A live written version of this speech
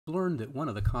Learned that one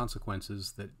of the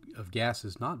consequences of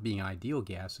gases not being ideal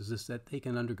gases is that they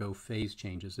can undergo phase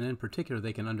changes, and in particular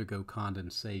they can undergo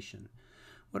condensation.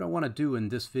 What I want to do in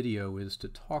this video is to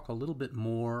talk a little bit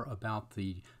more about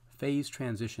the phase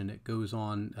transition that goes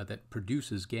on that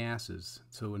produces gases,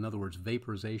 so in other words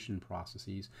vaporization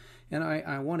processes, and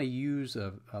I want to use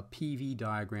a PV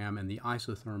diagram and the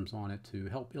isotherms on it to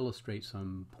help illustrate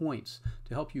some points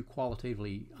to help you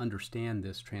qualitatively understand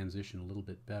this transition a little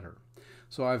bit better.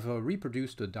 So I've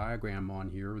reproduced a diagram on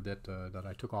here that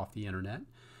I took off the internet,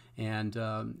 and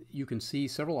you can see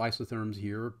several isotherms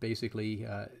here. Basically,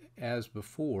 as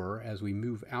before, as we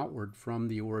move outward from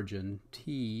the origin,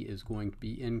 T is going to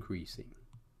be increasing.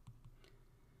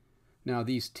 Now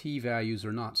these T values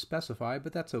are not specified,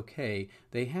 but that's okay.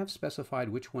 They have specified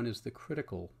which one is the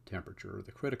critical temperature, or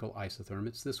the critical isotherm.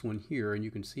 It's this one here, and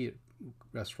you can see it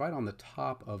rests right on the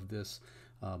top of this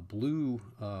blue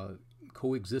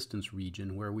coexistence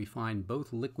region where we find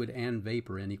both liquid and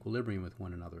vapor in equilibrium with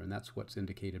one another, and that's what's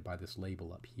indicated by this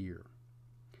label up here.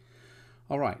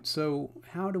 All right, so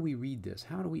how do we read this?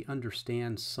 How do we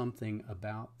understand something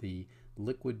about the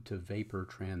liquid to vapor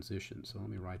transition? So let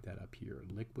me write that up here,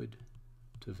 liquid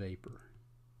to vapor.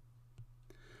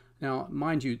 Now,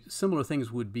 mind you, similar things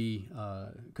could be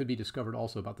discovered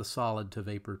also about the solid to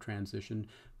vapor transition,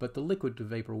 but the liquid to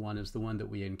vapor one is the one that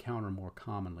we encounter more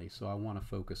commonly, so I want to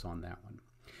focus on that one.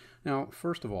 Now,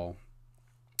 first of all,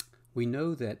 we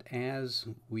know that as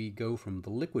we go from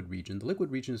the liquid region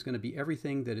is going to be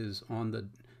everything that is on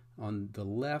the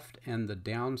left and the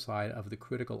downside of the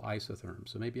critical isotherm.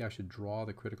 So maybe I should draw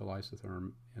the critical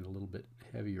isotherm in a little bit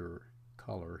heavier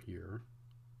color here,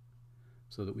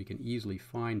 so that we can easily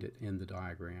find it in the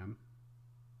diagram.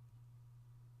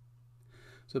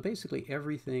 So basically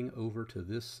everything over to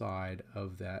this side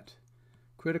of that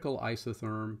critical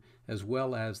isotherm, as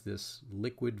well as this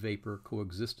liquid vapor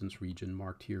coexistence region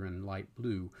marked here in light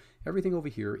blue, everything over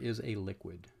here is a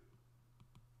liquid.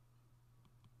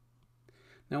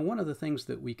 Now one of the things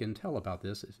that we can tell about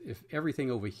this, if everything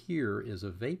over here is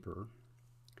a vapor,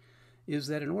 is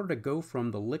that in order to go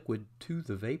from the liquid to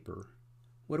the vapor,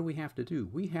 what do we have to do?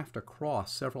 We have to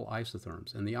cross several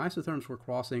isotherms, and the isotherms we're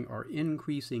crossing are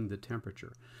increasing the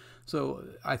temperature. So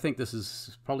I think this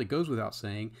is probably goes without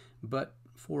saying, but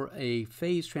for a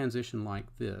phase transition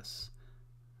like this,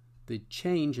 the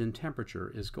change in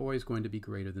temperature is always going to be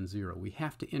greater than zero. We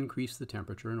have to increase the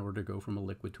temperature in order to go from a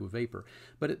liquid to a vapor.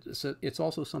 But it's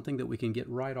also something that we can get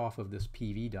right off of this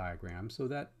PV diagram, so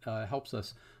that helps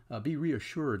us be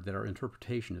reassured that our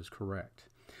interpretation is correct.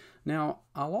 Now,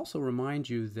 I'll also remind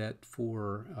you that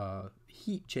for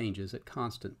heat changes at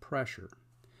constant pressure,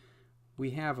 we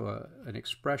have an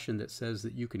expression that says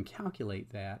that you can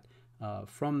calculate that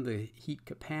from the heat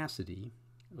capacity.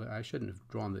 I shouldn't have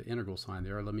drawn the integral sign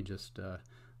there. Let me just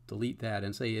delete that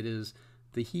and say it is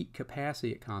the heat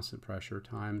capacity at constant pressure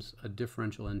times a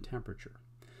differential in temperature.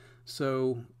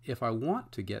 So if I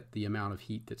want to get the amount of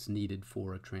heat that's needed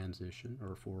for a transition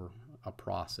or for a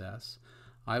process,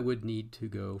 I would need to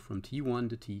go from T1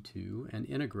 to T2 and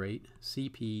integrate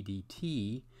Cp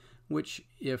dt, which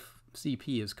if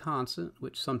Cp is constant,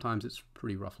 which sometimes it's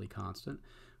pretty roughly constant,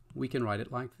 we can write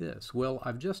it like this. Well,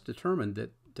 I've just determined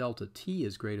that delta T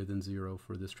is greater than zero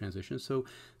for this transition, so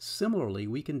similarly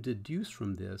we can deduce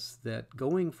from this that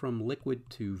going from liquid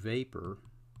to vapor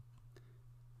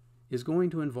is going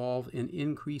to involve an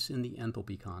increase in the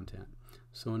enthalpy content.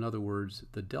 So in other words,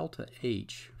 the delta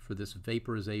H for this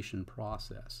vaporization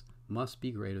process must be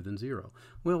greater than zero.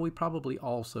 Well, we probably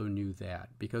also knew that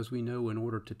because we know in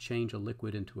order to change a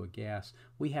liquid into a gas,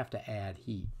 we have to add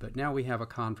heat. But now we have a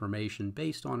confirmation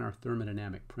based on our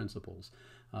thermodynamic principles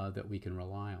that we can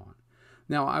rely on.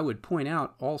 Now, I would point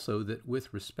out also that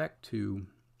with respect to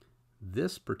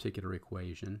this particular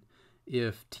equation,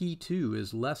 if T2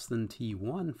 is less than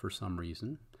T1 for some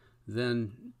reason,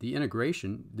 then the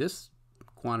integration, this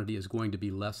quantity is going to be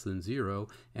less than zero,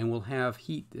 and we'll have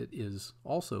heat that is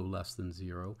also less than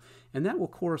zero, and that will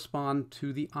correspond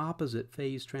to the opposite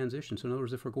phase transition. So in other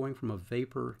words, if we're going from a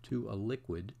vapor to a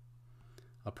liquid,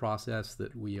 a process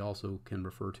that we also can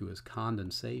refer to as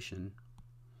condensation,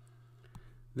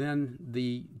 then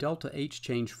the delta H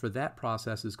change for that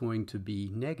process is going to be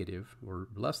negative or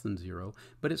less than zero,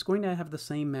 but it's going to have the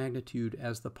same magnitude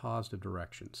as the positive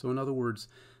direction. So in other words,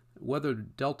 whether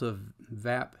delta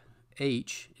vap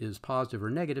H is positive or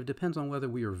negative depends on whether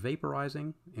we are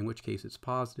vaporizing, in which case it's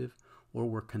positive, or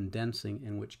we're condensing,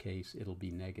 in which case it'll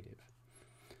be negative.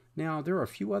 Now, there are a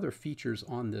few other features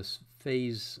on this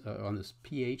phase, on this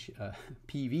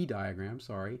PV diagram,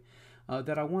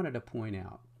 that I wanted to point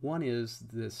out. One is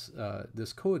this,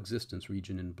 this coexistence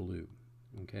region in blue.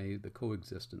 okay, the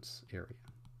coexistence area.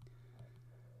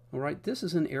 All right, this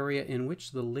is an area in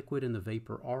which the liquid and the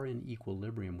vapor are in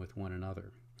equilibrium with one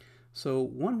another. So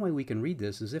one way we can read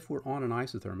this is if we're on an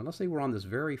isotherm, and let's say we're on this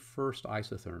very first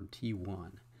isotherm,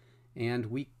 T1, and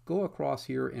we go across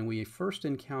here and we first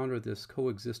encounter this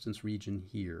coexistence region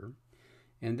here,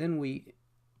 and then we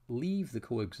leave the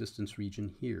coexistence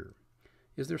region here.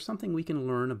 Is there something we can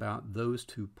learn about those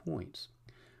 2 points?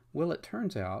 Well, it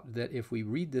turns out that if we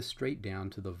read this straight down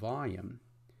to the volume,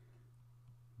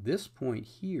 this point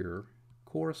here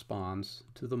corresponds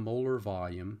to the molar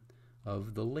volume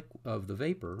of the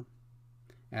vapor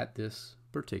at this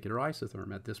particular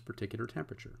isotherm, at this particular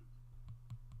temperature.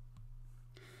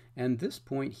 And this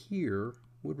point here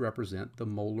would represent the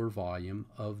molar volume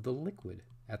of the liquid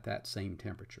at that same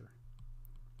temperature.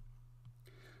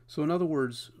 So in other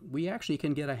words, we actually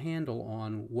can get a handle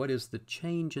on what is the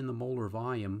change in the molar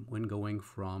volume when going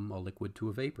from a liquid to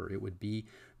a vapor. It would be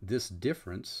this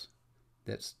difference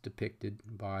that's depicted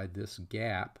by this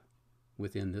gap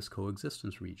within this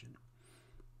coexistence region.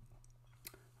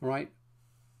 All right,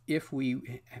 if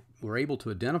we were able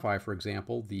to identify, for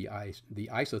example, the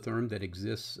isotherm that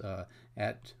exists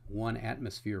at 1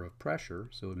 atmosphere of pressure,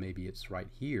 so maybe it's right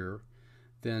here,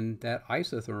 then that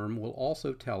isotherm will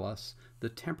also tell us the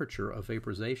temperature of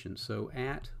vaporization. So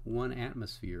at 1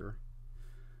 atmosphere,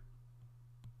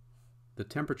 the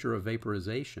temperature of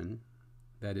vaporization,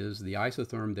 that is the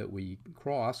isotherm that we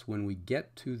cross when we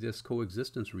get to this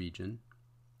coexistence region,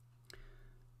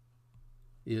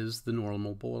 is the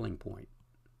normal boiling point.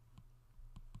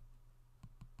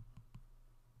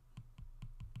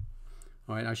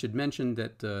 All right, I should mention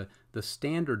that the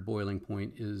standard boiling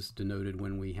point is denoted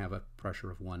when we have a pressure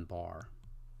of 1 bar.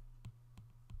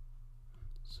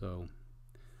 So,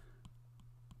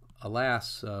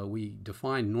 alas, we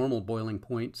define normal boiling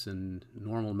points and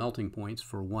normal melting points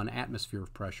for 1 atmosphere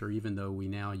of pressure, even though we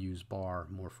now use bar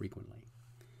more frequently.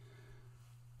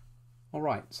 All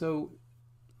right, so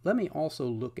let me also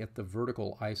look at the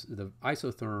vertical the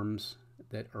isotherms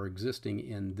that are existing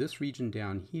in this region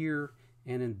down here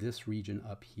and in this region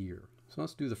up here. So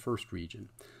let's do the first region.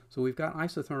 So we've got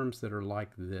isotherms that are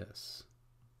like this.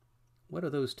 What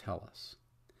do those tell us?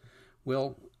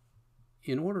 Well,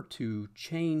 in order to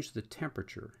change the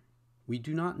temperature, we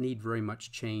do not need very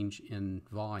much change in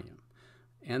volume,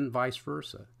 and vice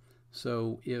versa.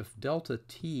 So if delta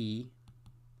T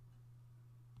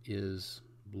is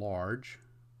large,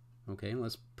 okay,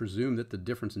 let's presume that the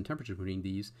difference in temperature between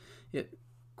these, it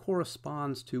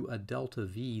corresponds to a delta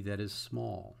V that is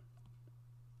small.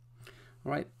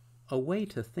 All right, a way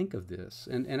to think of this,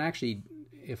 and actually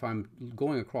if I'm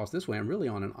going across this way, I'm really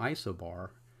on an isobar.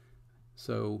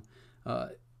 So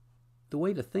the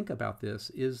way to think about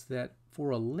this is that for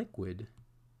a liquid,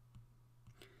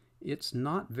 it's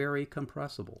not very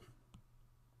compressible.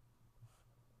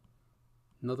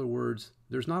 In other words,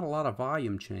 there's not a lot of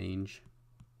volume change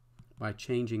by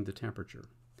changing the temperature.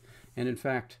 And in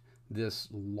fact, this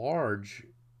large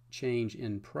change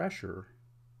in pressure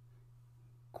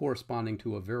corresponding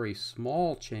to a very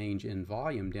small change in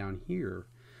volume down here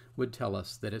would tell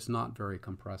us that it's not very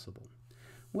compressible.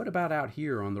 What about out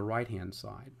here on the right-hand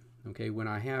side? Okay, when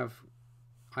I have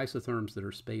isotherms that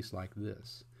are spaced like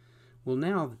this. Well,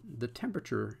 now the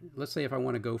temperature, let's say if I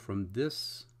want to go from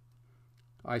this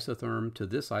isotherm to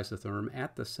this isotherm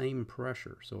at the same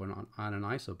pressure, so on an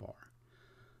isobar,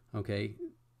 okay,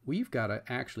 we've got to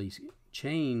actually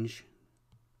change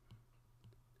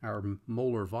our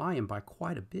molar volume by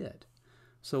quite a bit.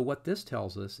 So what this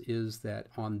tells us is that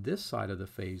on this side of the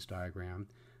phase diagram,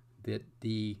 that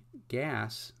the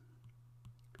gas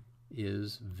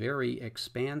is very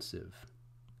expansive.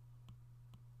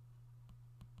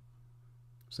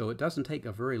 So it doesn't take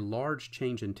a very large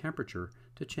change in temperature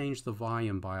to change the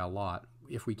volume by a lot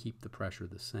if we keep the pressure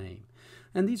the same.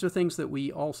 And these are things that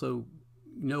we also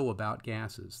know about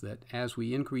gases, that as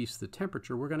we increase the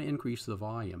temperature, we're going to increase the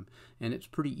volume. And it's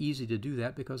pretty easy to do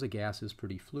that because a gas is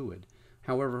pretty fluid.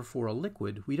 However, for a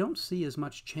liquid, we don't see as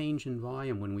much change in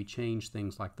volume when we change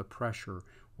things like the pressure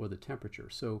or the temperature.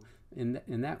 So in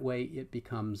that way, it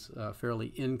becomes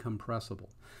fairly incompressible.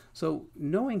 So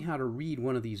knowing how to read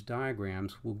one of these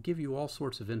diagrams will give you all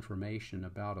sorts of information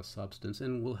about a substance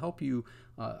and will help you,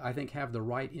 I think, have the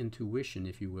right intuition,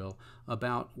 if you will,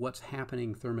 about what's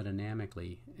happening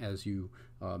thermodynamically as you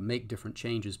make different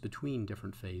changes between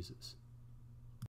different phases.